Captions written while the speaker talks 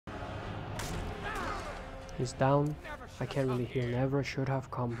He's down. I can't really heal. Never should have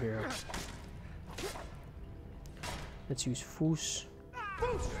come here. Let's use Foos.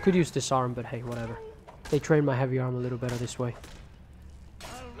 Could use disarm, but hey, whatever. They train my heavy arm a little better this way.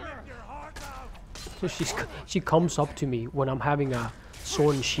 So she comes up to me when I'm having a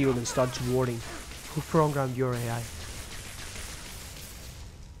sword and shield and starts warding. Who programmed your AI?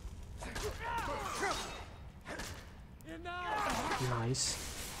 Nice.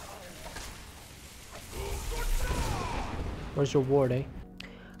 Where's your ward, eh?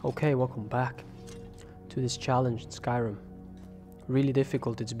 Okay, welcome back to this challenge in Skyrim. Really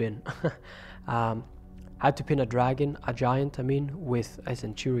difficult it's been. Had to pin a giant, with a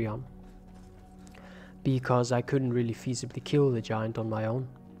centurion. Because I couldn't really feasibly kill the giant on my own.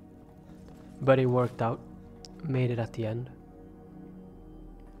 But it worked out. Made it at the end.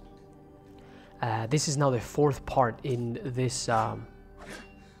 This is now the 4th part in this,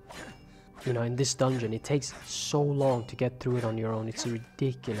 in this dungeon. It takes so long to get through it on your own. It's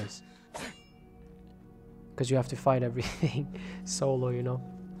ridiculous. Because you have to fight everything solo,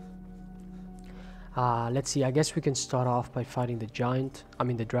 Let's see, I guess we can start off by fighting the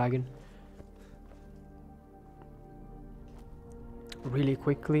the dragon. Really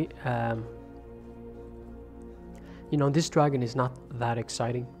quickly. This dragon is not that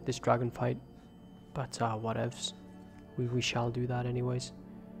exciting, this dragon fight. But whatevs. We shall do that anyways.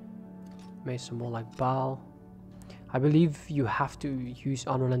 Make some more like Baal. I believe you have to use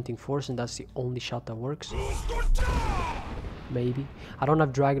Unrelenting Force, and that's the only shot that works. Maybe. I don't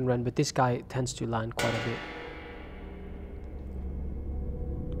have Dragon Rend, but this guy tends to land quite a bit.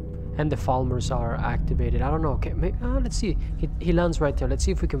 And the Falmers are activated. I don't know. Okay, let's see. He lands right there. Let's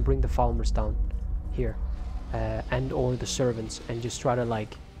see if we can bring the Falmers down here. And or the servants, and just try to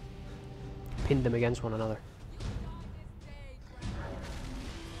pin them against one another.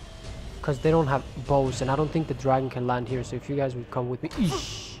 Because they don't have bows, and I don't think the dragon can land here, so if you guys would come with me.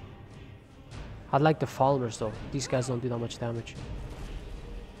 Eesh. I'd like the Falmers though. These guys don't do that much damage.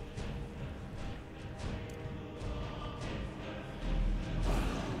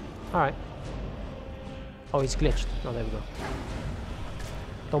 Alright. Oh, he's glitched. Oh, there we go.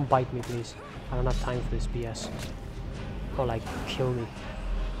 Don't bite me, please. I don't have time for this BS. Or kill me.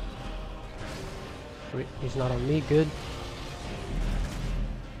 He's not on me, good.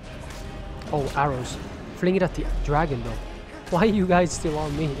 Oh, arrows. Fling it at the dragon though. Why are you guys still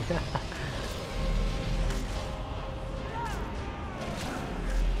on me?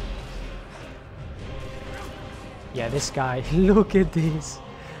 Yeah, this guy. Look at this.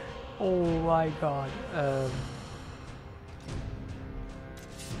 Oh my god.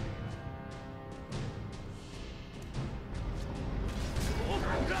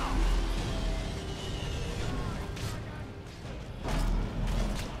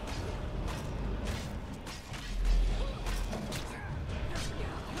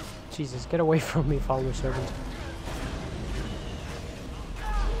 Jesus, get away from me, Falmer Servant.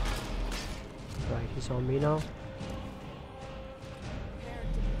 Right, he's on me now.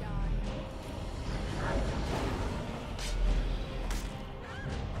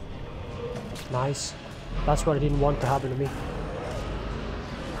 Nice. That's what I didn't want to happen to me.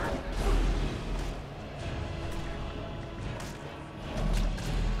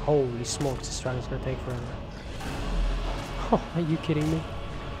 Holy smokes, this dragon's gonna take forever. Oh, are you kidding me?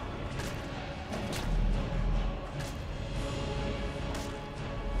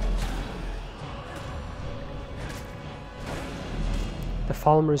 The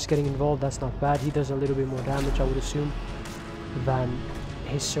Falmer is getting involved, that's not bad. He does a little bit more damage, I would assume, than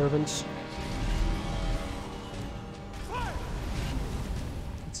his servants.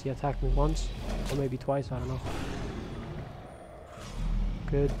 Let's see, attack me once, or maybe twice, I don't know.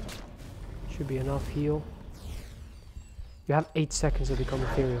 Good. Should be enough heal. You have 8 seconds to become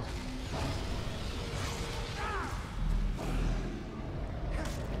ethereal.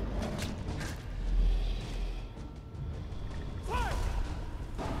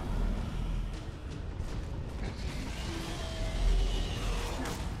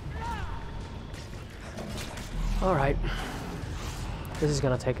 Alright. This is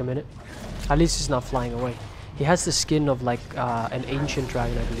gonna take a minute. At least he's not flying away. He has the skin of an ancient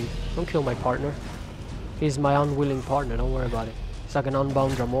dragon, I believe. Don't kill my partner. He's my unwilling partner, don't worry about it. He's like an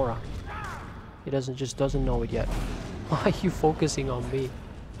unbound Dramora. He just doesn't know it yet. Why are you focusing on me?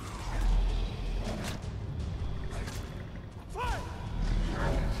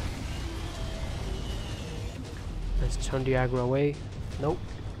 Let's turn the aggro away. Nope.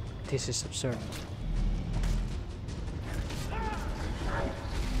 This is absurd.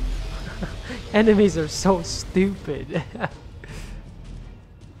 Enemies are so stupid.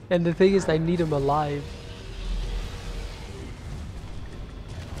 And the thing is, I need them alive.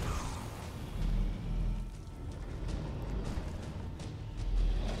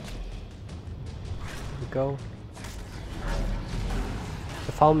 go.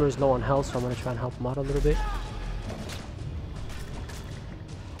 The farmer is low on health, so I'm gonna try and help him out a little bit.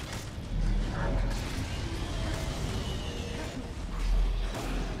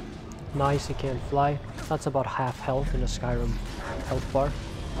 Nice, he can't fly. That's about half health in a Skyrim health bar.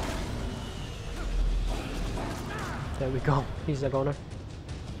 There we go. He's a goner.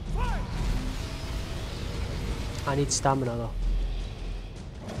 I need stamina though.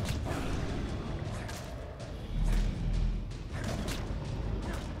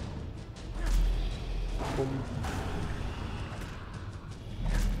 Boom.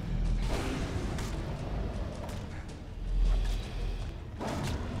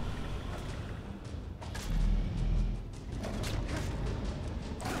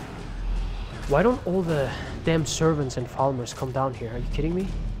 Why don't all the damn servants and farmers come down here? Are you kidding me?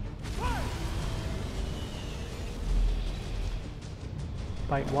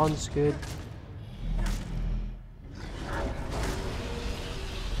 Bite once, good.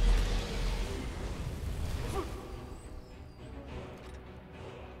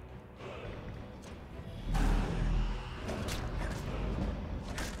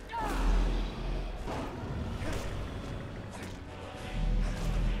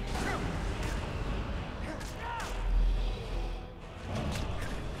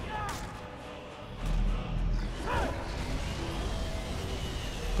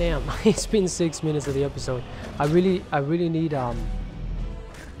 Damn, it's been 6 minutes of the episode. I really need you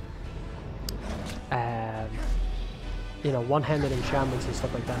know, one-handed enchantments and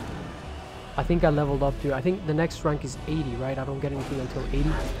stuff like that. I think I leveled up to, I think the next rank is 80, right? I don't get anything until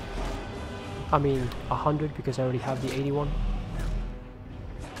 80. I mean 100 because I already have the 81.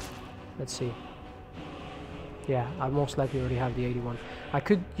 Let's see. Yeah, I most likely already have the 81. I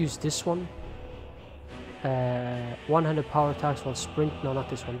could use this one. One-handed power attacks while sprint. No, not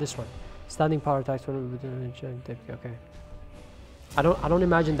this one. This one. Standing power attacks. Okay. I don't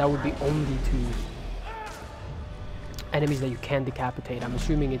imagine that would be only to enemies that you can decapitate. I'm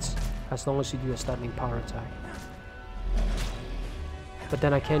assuming it's as long as you do a standing power attack. But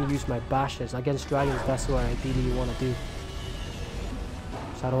then I can use my bashes against dragons. That's what ideally you want to do.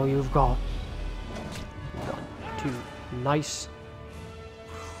 Is that all you've got? 1, 2. Nice.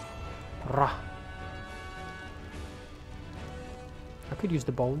 Rah. I could use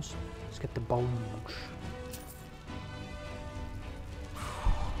the bones. Let's get the bones.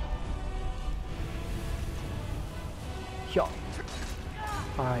 Yeah.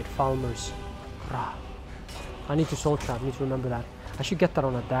 Alright, farmers. Rah. I need to soul trap. I need to remember that. I should get that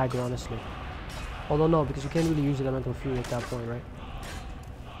on a dagger, honestly. Although no, because you can't really use elemental fury at that point, right?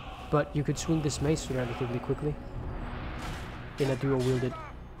 But you could swing this mace relatively quickly. In a dual-wielded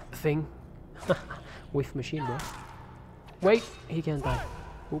thing. With machine, bro. Wait, he can't die.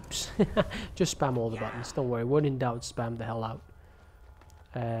 Oops. Just spam all the buttons. Don't worry. When in doubt, spam the hell out.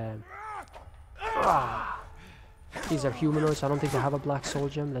 These are humanoids. I don't think I have a black soul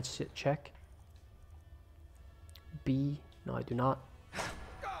gem. Let's check. B. No, I do not.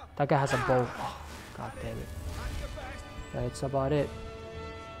 That guy has a bow. Oh, God damn it. That's about it.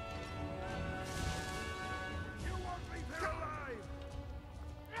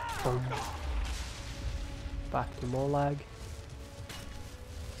 Boom. Back to Molag.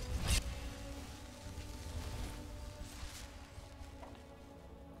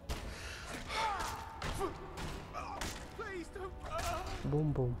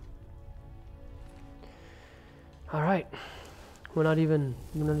 Boom, boom. All right, we're not even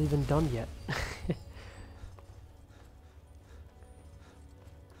done yet.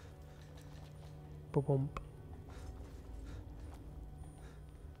 Boom, boom.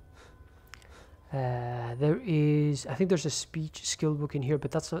 There is, I think there's a speech skill book in here,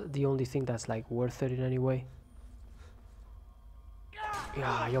 but that's not the only thing that's like worth it in any way.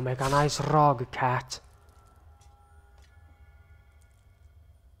 Yeah, you make a nice rug, cat.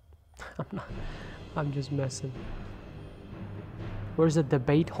 I'm just messing. Where's the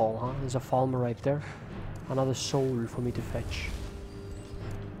debate hall, huh? There's a farmer right there. Another soul for me to fetch.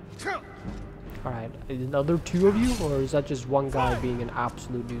 Alright, another 2 of you? Or is that just one guy being an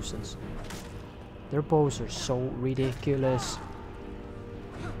absolute nuisance? Their bows are so ridiculous.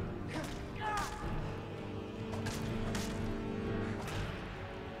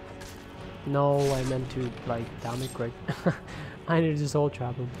 No, I meant to, like, damn it, Greg. I need to soul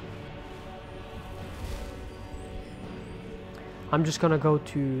trap him. I'm just gonna go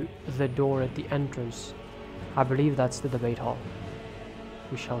to the door at the entrance. I believe that's the debate hall.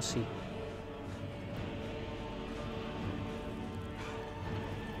 We shall see.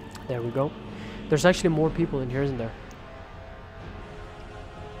 There we go. There's actually more people in here, isn't there?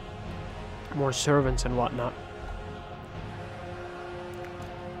 more servants and whatnot.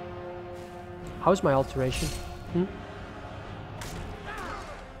 How's my alteration?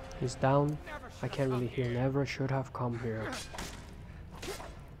 He's down. I can't really heal. Never should have come here.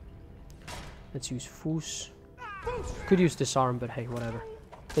 Let's use Foos. Could use disarm, but hey, whatever.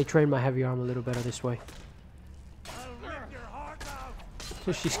 They train my heavy arm a little better this way.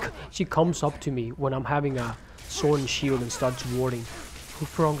 So she comes up to me when I'm having a sword and shield and starts warding. Who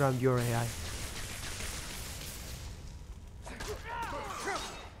programmed your AI?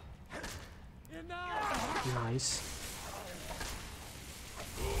 Nice.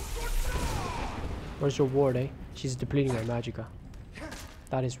 Where's your ward, eh? She's depleting her magicka.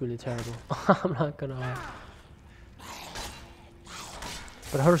 That is really terrible. I'm not gonna lie.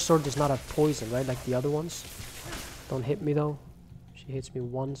 But her sword does not have poison, right? Like the other ones. Don't hit me though. She hits me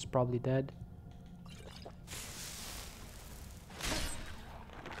once, probably dead.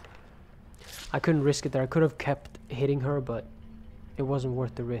 I couldn't risk it there. I could have kept hitting her, but it wasn't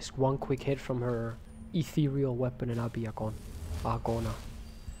worth the risk. One quick hit from her ethereal weapon and I'll be gonna.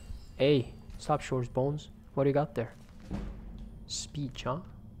 Hey, stop Shore's bones. What do you got there? Speech, huh?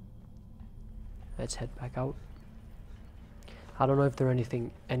 Let's head back out. I don't know if there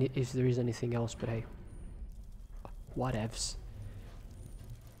is anything else, but hey, whatevs.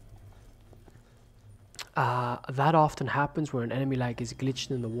 That often happens where an enemy like is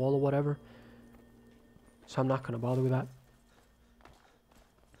glitched in the wall or whatever. So I'm not gonna bother with that.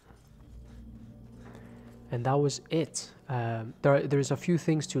 And that was it. There's a few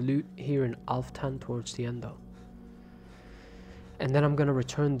things to loot here in Alftan towards the end though. And then I'm gonna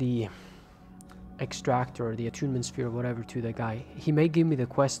return the extractor or the attunement sphere or whatever to the guy. He may give me the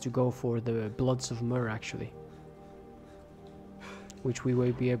quest to go for the Bloods of Myrrh actually. Which we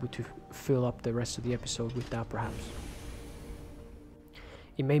will be able to fill up the rest of the episode with that perhaps.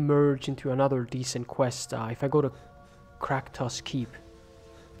 It may merge into another decent quest if I go to Kraktos Keep.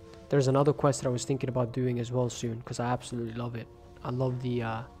 There's another quest that I was thinking about doing as well soon because I absolutely love it. I love the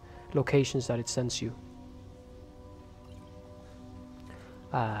locations that it sends you.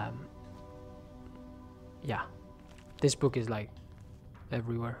 Yeah, this book is like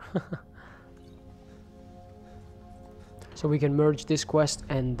everywhere. So we can merge this quest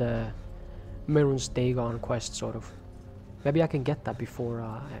and the Mirun's Dagon quest sort of. Maybe I can get that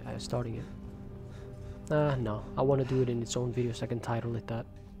before starting it. No, I want to do it in its own video so I can title it that.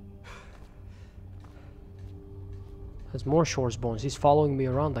 There's more Shore's bones. He's following me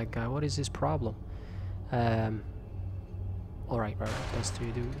around, that guy. What is his problem? Alright, right. That's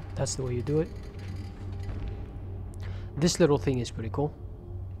the way you do it. This little thing is pretty cool.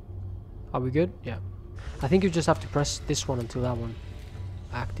 Are we good? Yeah. I think you just have to press this one until that one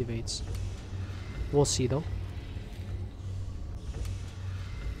activates. We'll see though.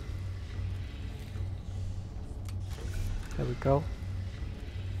 There we go.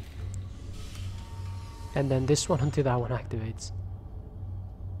 And then this one until that one activates.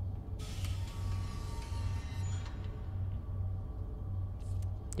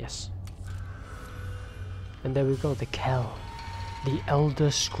 Yes. And there we go, the Kell. The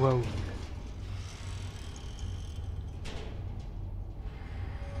Elder Scroll.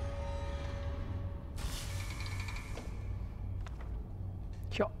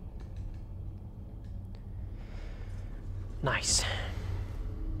 Yo. Nice.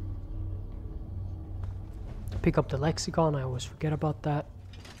 Pick up the lexicon, I always forget about that.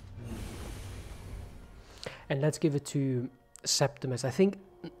 And let's give it to Septimus. I think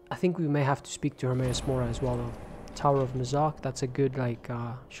we may have to speak to Hermaeus Mora as well though. Tower of Mazak, that's a good like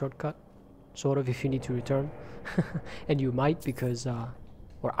shortcut, sort of, if you need to return. And you might because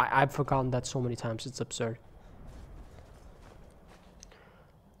I've forgotten that so many times, it's absurd.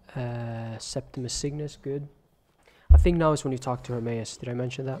 Septimus Cygnus, good. I think now is when you talk to Hermaeus. Did I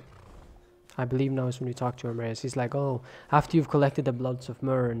mention that? I believe now is when you talk to Hermaeus. He's like, oh, after you've collected the Bloods of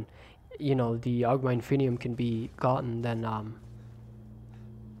Myrrh and, you know, the Ogma Infinium can be gotten, then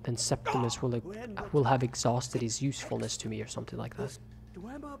Septimus will have exhausted his usefulness to me or something like that.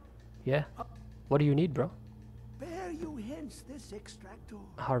 Yeah? What do you need, bro? Bear you hence this extractor.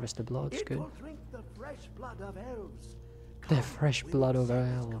 Harvest the bloods, It good. will drink the fresh blood of elves. The fresh blood of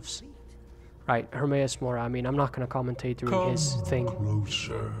elves. Right, Hermaeus Mora. I mean, I'm not going to commentate during his thing.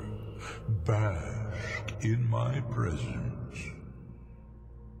 Closer, bask in my presence.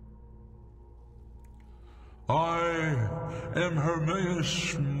 I am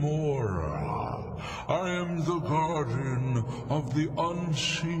Hermaeus Mora. I am the guardian of the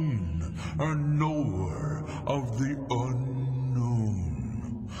unseen, a knower of the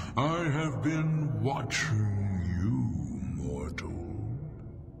unknown. I have been watching you, mortal.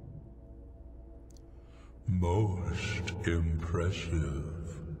 Most impressive.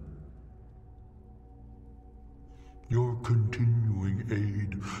 Your continuing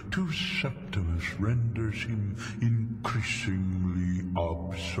aid to Septimus renders him increasingly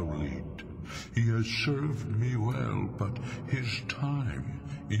obsolete. He has served me well, but his time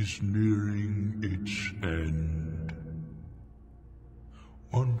is nearing its end.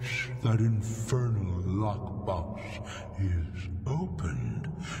 Once that infernal lockbox is opened,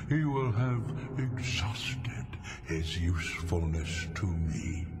 he will have exhausted his usefulness to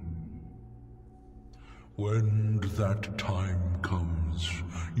me. When that time comes,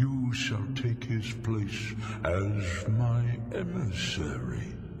 you shall take his place as my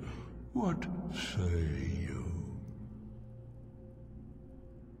emissary. What say you?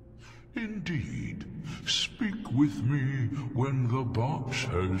 Indeed, speak with me when the box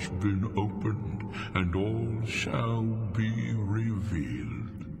has been opened, and all shall be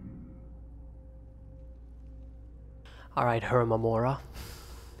revealed. Alright, Hermamora.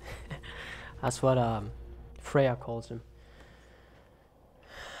 That's what Freya calls him.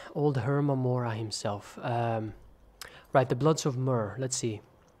 Old Hermamora himself. Right, the Bloods of Myrrh. Let's see.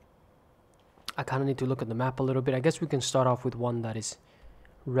 I kind of need to look at the map a little bit. I guess we can start off with one that is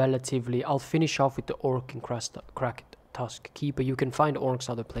relatively... I'll finish off with the Orc and Cracked Tusk Key, but you can find orcs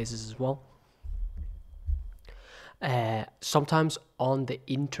other places as well. Sometimes on the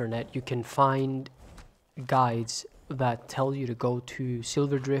internet you can find guides that tell you to go to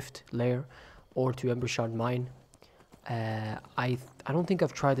Silverdrift Lair or to Embershard Mine. I don't think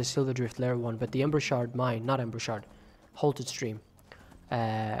I've tried the Silverdrift Lair one, but the Embershard Mine, not Embershard, Halted Stream,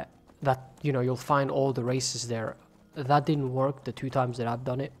 that, you know, you'll find all the races there. That didn't work the 2 times that I've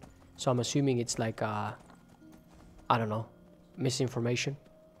done it, so I'm assuming it's like I don't know, misinformation.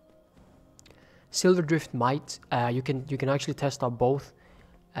 Silverdrift might, you can actually test out both,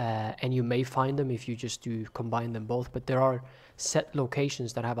 and you may find them if you just do combine them both, but there are set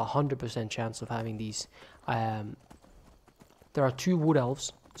locations that have 100% chance of having these. There are 2 wood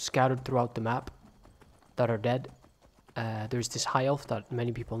elves scattered throughout the map that are dead. There's this high elf that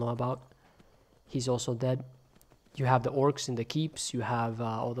many people know about. He's also dead. You have the orcs in the keeps. You have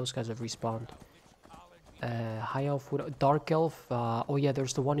all those guys have respawned. High elf, dark elf. Oh yeah,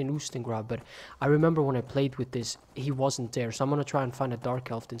 there's the one in Oostengrad, but I remember when I played with this, he wasn't there. So I'm gonna try and find a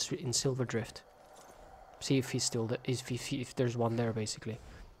dark elf in Silverdrift. See if he's still there. If there's one there, basically.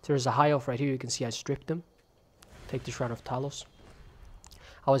 So there's a high elf right here. You can see I stripped him. Take the Shrine of Talos.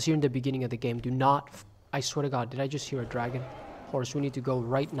 I was here in the beginning of the game. Do not. I swear to God, did I just hear a dragon? Horse, we need to go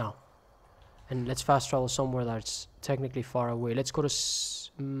right now. And let's fast travel somewhere that's technically far away. Let's go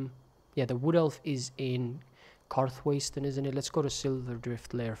to... yeah, the Wood Elf is in Karthwasten, isn't it? Let's go to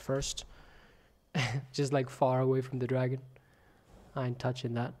Silverdrift Lair first. Just like far away from the dragon. I ain't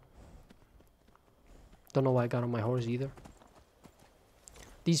touching that. Don't know why I got on my horse either.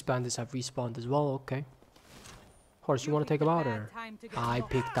 These bandits have respawned as well, okay. Horse, you want to take them out, or? I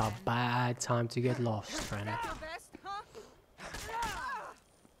picked a bad time to get lost, friend.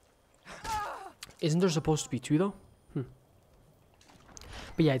 Isn't there supposed to be 2 though?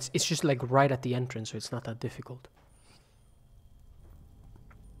 But yeah, it's just like right at the entrance, so it's not that difficult.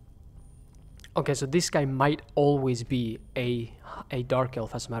 Okay, so this guy might always be a dark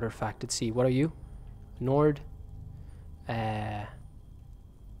elf, as a matter of fact. Let's see, what are you? Nord. I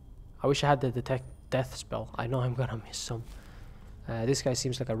wish I had the detect death spell. I know I'm gonna miss some. This guy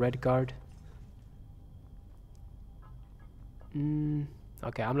seems like a red guard.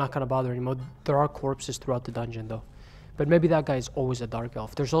 Okay, I'm not gonna bother anymore. There are corpses throughout the dungeon though. But maybe that guy is always a dark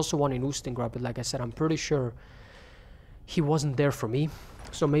elf. There's also one in Oostengrad, but like I said, I'm pretty sure he wasn't there for me.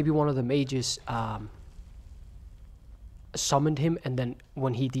 So maybe one of the mages summoned him, and then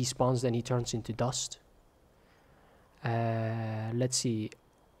when he despawns, then he turns into dust. Let's see.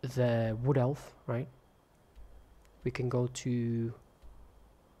 The Wood Elf, right? We can go to...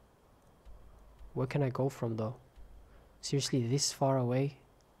 Where can I go from though? Seriously, this far away?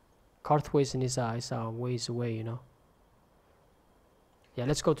 Karthwasten is a ways away, you know. Yeah,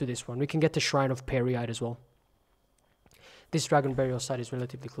 let's go to this one. We can get the Shrine of Periite as well. This Dragon Burial site is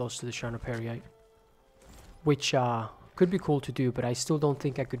relatively close to the Shrine of Periite, which could be cool to do, but I still don't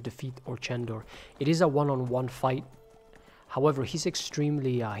think I could defeat Orchendor. It is a one-on-one fight. However, he's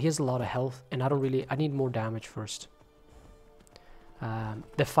extremely... he has a lot of health, and I need more damage first.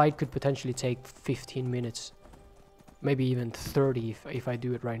 The fight could potentially take 15 minutes. Maybe even 30 if I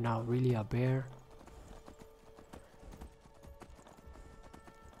do it right now. Really, a bear?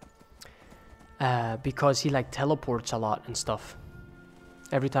 Because he like teleports a lot and stuff.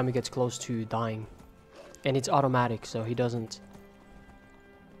 Every time he gets close to dying. And it's automatic, so he doesn't...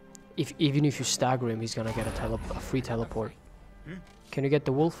 Even if you stagger him, he's gonna get a free teleport. Can you get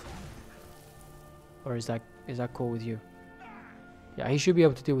the wolf? Or is that cool with you? Yeah, he should be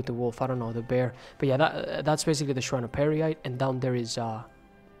able to deal with the wolf. I don't know, the bear. But yeah, that's basically the Shrine of Periite. And down there is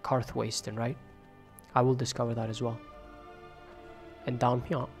Karth Wasteland, right? I will discover that as well. And down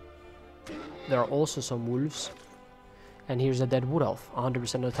here, there are also some wolves. And here's a dead wood elf,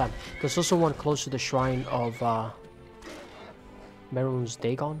 100% of the time. There's also one close to the Shrine of Merun's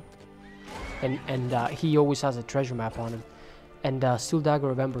Dagon. And he always has a treasure map on him. And Steel Dagger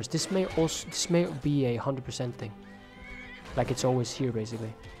of Embers. This may be a 100% thing. Like it's always here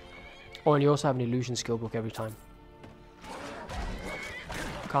basically. Oh, and you also have an illusion skill book every time.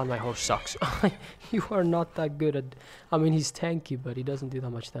 God, my horse sucks. You are not that good at... I mean, he's tanky, but he doesn't do that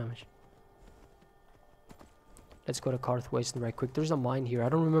much damage. Let's go to Karth Wasteland right quick. There's a mine here. I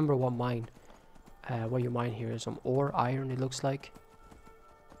don't remember what mine. What your mine here is. Some ore, iron, it looks like.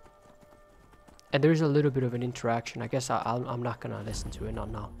 And there's a little bit of an interaction. I guess I'm not gonna listen to it, not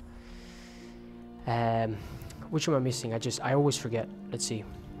now. Which am I missing? I always forget. Let's see.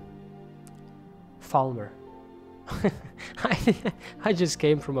 Falmer. I just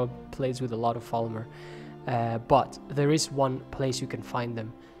came from a place with a lot of Falmer. But there is one place you can find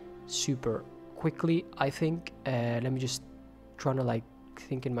them super quickly, I think. Let me just try to like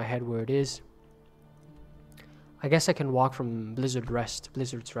think in my head where it is. I guess I can walk from Blizzard's Rest.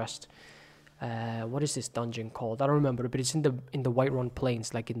 What is this dungeon called? I don't remember, but it's in the Whiterun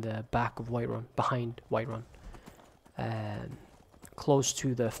Plains, like in the back of Whiterun, behind Whiterun. Close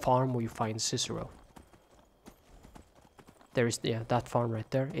to the farm where you find Cicero. There is, yeah, that farm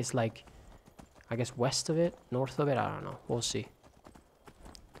right there. It's like, I guess west of it, north of it, I don't know. We'll see.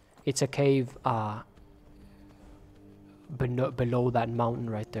 It's a cave below that mountain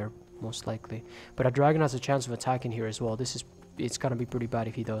right there, most likely. But a dragon has a chance of attacking here as well. It's gonna be pretty bad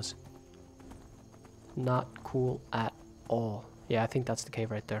if he does. Not cool at all. Yeah, I think that's the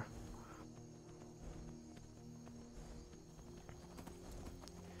cave right there.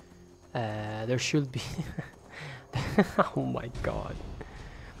 There should be... Oh my god.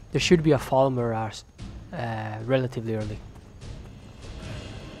 There should be a Falmer relatively early.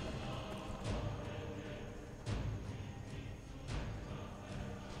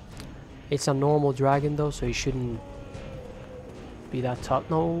 It's a normal dragon though, so he shouldn't be that tough.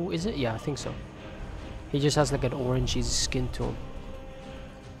 No, is it? Yeah, I think so. He just has like an orangey skin to him.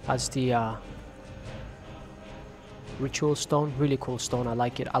 That's the ritual stone. Really cool stone. I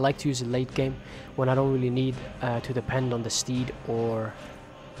like it. I like to use it late game when I don't really need to depend on the steed or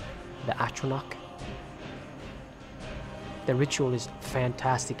the Atronach. The ritual is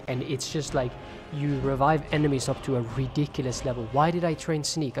fantastic, and it's just like you revive enemies up to a ridiculous level. Why did I train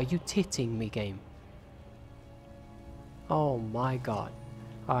sneak? Are you titting me, game? Oh my god.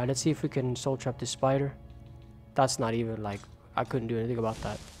 Alright, let's see if we can soul trap this spider. That's not even like... I couldn't do anything about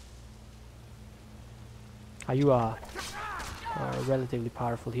that. Are you relatively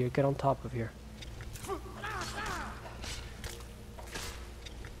powerful here? Get on top of here.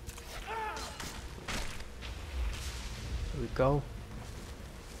 There we go.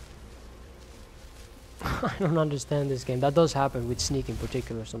 I don't understand this game. That does happen with sneak in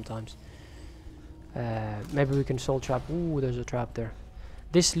particular sometimes. Maybe we can soul trap. Ooh, there's a trap there.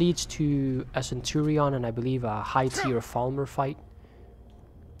 This leads to a Centurion and I believe a high tier Falmer fight.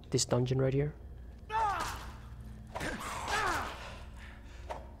 This dungeon right here.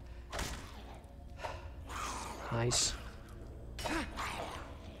 Nice.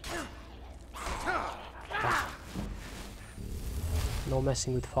 Ah. No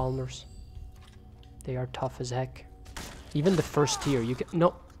messing with Falmers. They are tough as heck. Even the first tier, you can...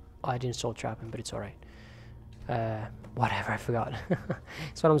 No! Oh, I didn't soul trap him, but it's alright. Whatever, I forgot.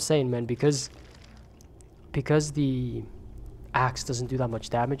 That's what I'm saying, man. Because the axe doesn't do that much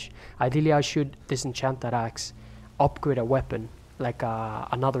damage, ideally I should disenchant that axe, upgrade a weapon, like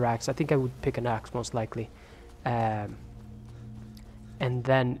another axe. I think I would pick an axe, most likely. And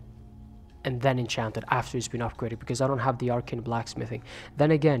then enchant it after it's been upgraded, because I don't have the arcane blacksmithing.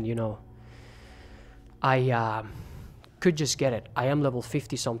 Then again, you know, I could just get it. I am level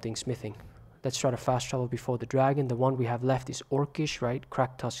 50 something smithing. Let's try to fast travel before the dragon. The one we have left is Orcish, right?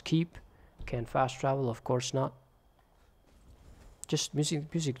 Cracktusk Keep. Can't fast travel, of course not. Just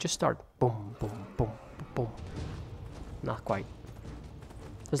music, just start. Boom, boom, boom, boom. Not quite.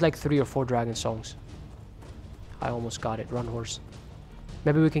 There's like 3 or 4 dragon songs. I almost got it. Run, horse.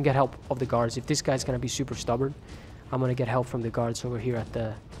 Maybe we can get help of the guards. If this guy's gonna be super stubborn, I'm gonna get help from the guards over here at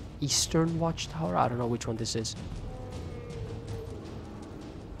the Eastern Watchtower. I don't know which one this is.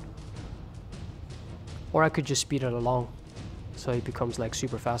 Or I could just speed it along. so it becomes like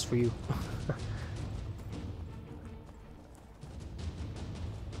super fast for you.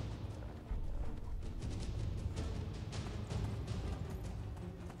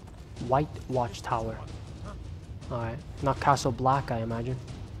 White Watchtower. Alright, not Castle Black, I imagine.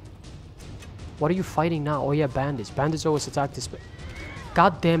 What are you fighting now? Oh yeah, bandits. Bandits always attack this.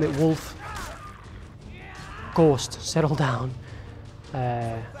 God damn it, wolf. Ghost, settle down.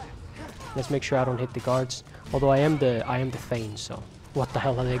 Let's make sure I don't hit the guards. Although I am the Thane, so what the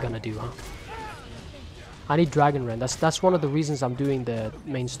hell are they gonna do, huh? I need Dragon Ren. That's one of the reasons I'm doing the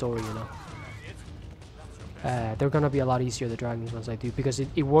main story, you know. They're gonna be a lot easier, the dragons, once I do, because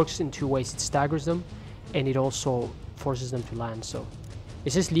it works in two ways. It staggers them, and it also forces them to land. So,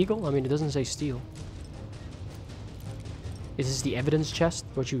 is this legal? I mean, it doesn't say steal. Is this the evidence chest,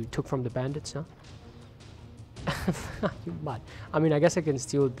 what you took from the bandits, huh? You mad. I mean, I guess I can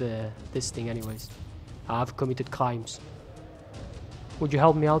steal this thing anyways. I've committed crimes. Would you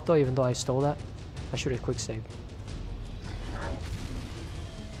help me out though, even though I stole that? I should have quick saved.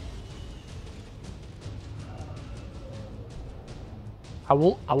 I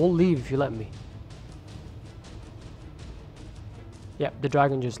will leave if you let me. Yeah, the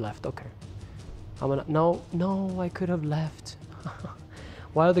dragon just left. Okay. I'm gonna... No, I could have left.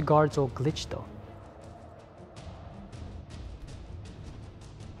 Why are the guards all glitched though?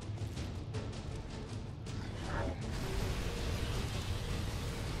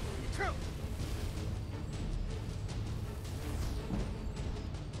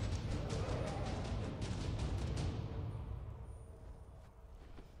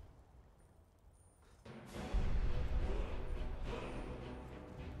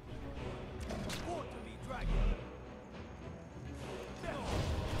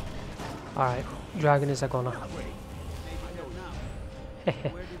 Alright, dragon is a gonna.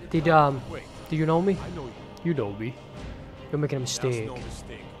 Do you know me? You know me. You're making a mistake.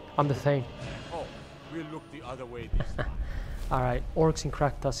 I'm the Thane. Oh, we'll look the other way this time. Alright, orcs and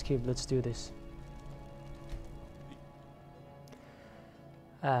cracked dust cube, let's do this.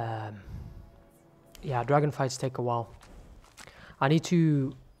 Yeah, dragon fights take a while. I need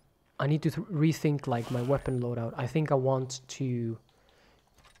to rethink like my weapon loadout. I think I want to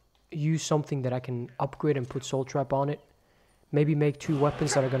use something that I can upgrade and put soul trap on it. Maybe make 2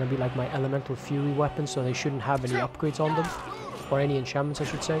 weapons that are gonna be like my elemental fury weapons, so they shouldn't have any upgrades on them, or any enchantments, I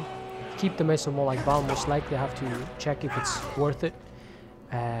should say. Keep the mace more like Val. Most likely I have to check if it's worth it.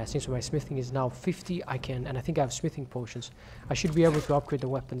 Since my smithing is now 50, I can, and I think I have smithing potions. I should be able to upgrade the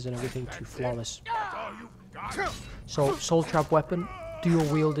weapons and everything to flawless. So soul trap weapon, dual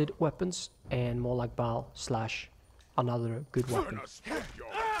wielded weapons, and more like Baal / another good weapon.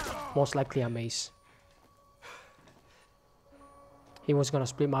 Most likely a mace. He was gonna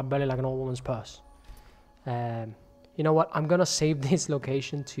split my belly like an old woman's purse. You know what? I'm gonna save this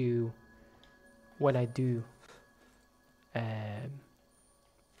location to when I do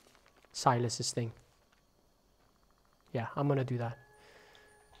Silas's thing. Yeah, I'm gonna do that.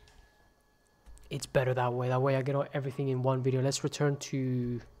 It's better that way. That way I get everything in one video. Let's return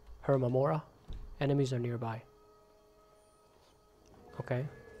to Hermamora. Enemies are nearby. Okay.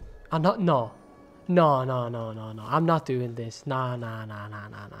 I'm not. No. I'm not doing this. Nah.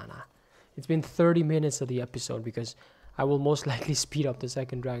 It's been 30 minutes of the episode because I will most likely speed up the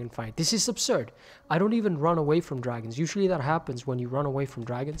second dragon fight. This is absurd. I don't even run away from dragons. Usually that happens when you run away from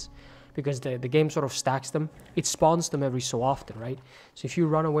dragons because the game sort of stacks them. It spawns them every so often, right? So if you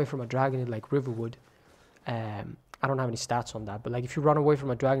run away from a dragon in like Riverwood, I don't have any stats on that, but like if you run away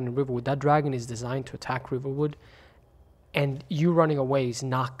from a dragon in Riverwood, that dragon is designed to attack Riverwood. And you running away is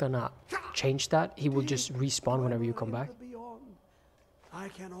not gonna change that. He will just respawn whenever you come back. I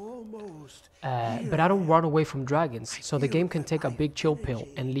can almost but I don't run away from dragons, so the game can take a big chill pill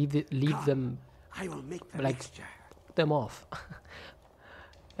and leave them, I will make the like, mixture. F them off.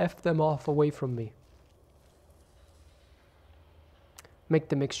 F them off away from me. Make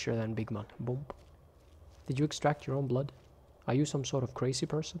the mixture then, big man. Boom. Did you extract your own blood? Are you some sort of crazy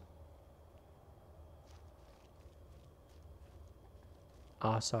person?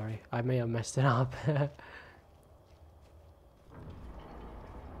 Ah, sorry. I may have messed it up.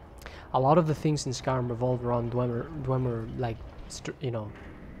 A lot of the things in Skyrim revolve around Dwemer like, you know,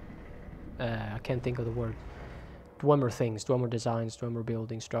 I can't think of the word. Dwemer things, Dwemer designs, Dwemer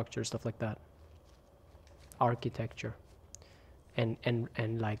building structure, stuff like that. Architecture.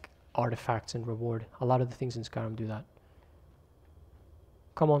 And like artifacts and reward. A lot of the things in Skyrim do that.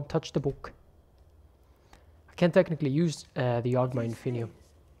 Come on, touch the book. I can't technically use the Yogma Infinium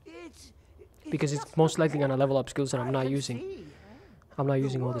because it's most likely gonna level up skills that I'm not using. I'm not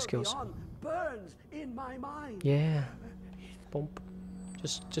using all the skills. Burns in my mind. Yeah. Bump.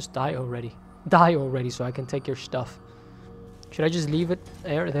 Just die already. Die already so I can take your stuff. Should I just leave it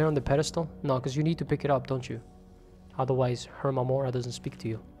there on the pedestal? No, because you need to pick it up, don't you? Otherwise, Hermamora doesn't speak to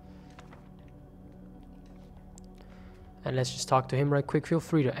you. And let's just talk to him right quick. Feel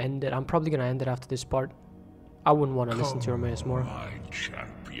free to end it. I'm probably going to end it after this part. I wouldn't want to listen to Hermes more. My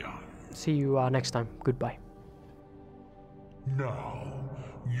champion. See you next time. Goodbye. Now,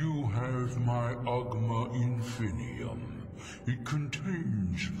 you have my Agma Infinium. It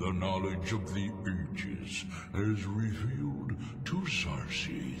contains the knowledge of the ages, as revealed to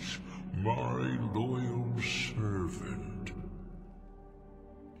Xerxes, my loyal servant.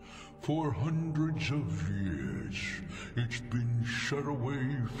 For hundreds of years, it's been shut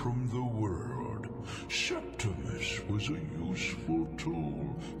away from the world. Septimus was a useful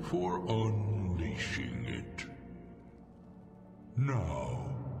tool for unleashing it. Now,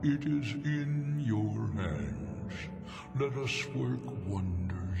 it is in your hands. Let us work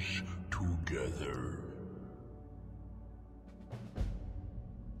wonders together.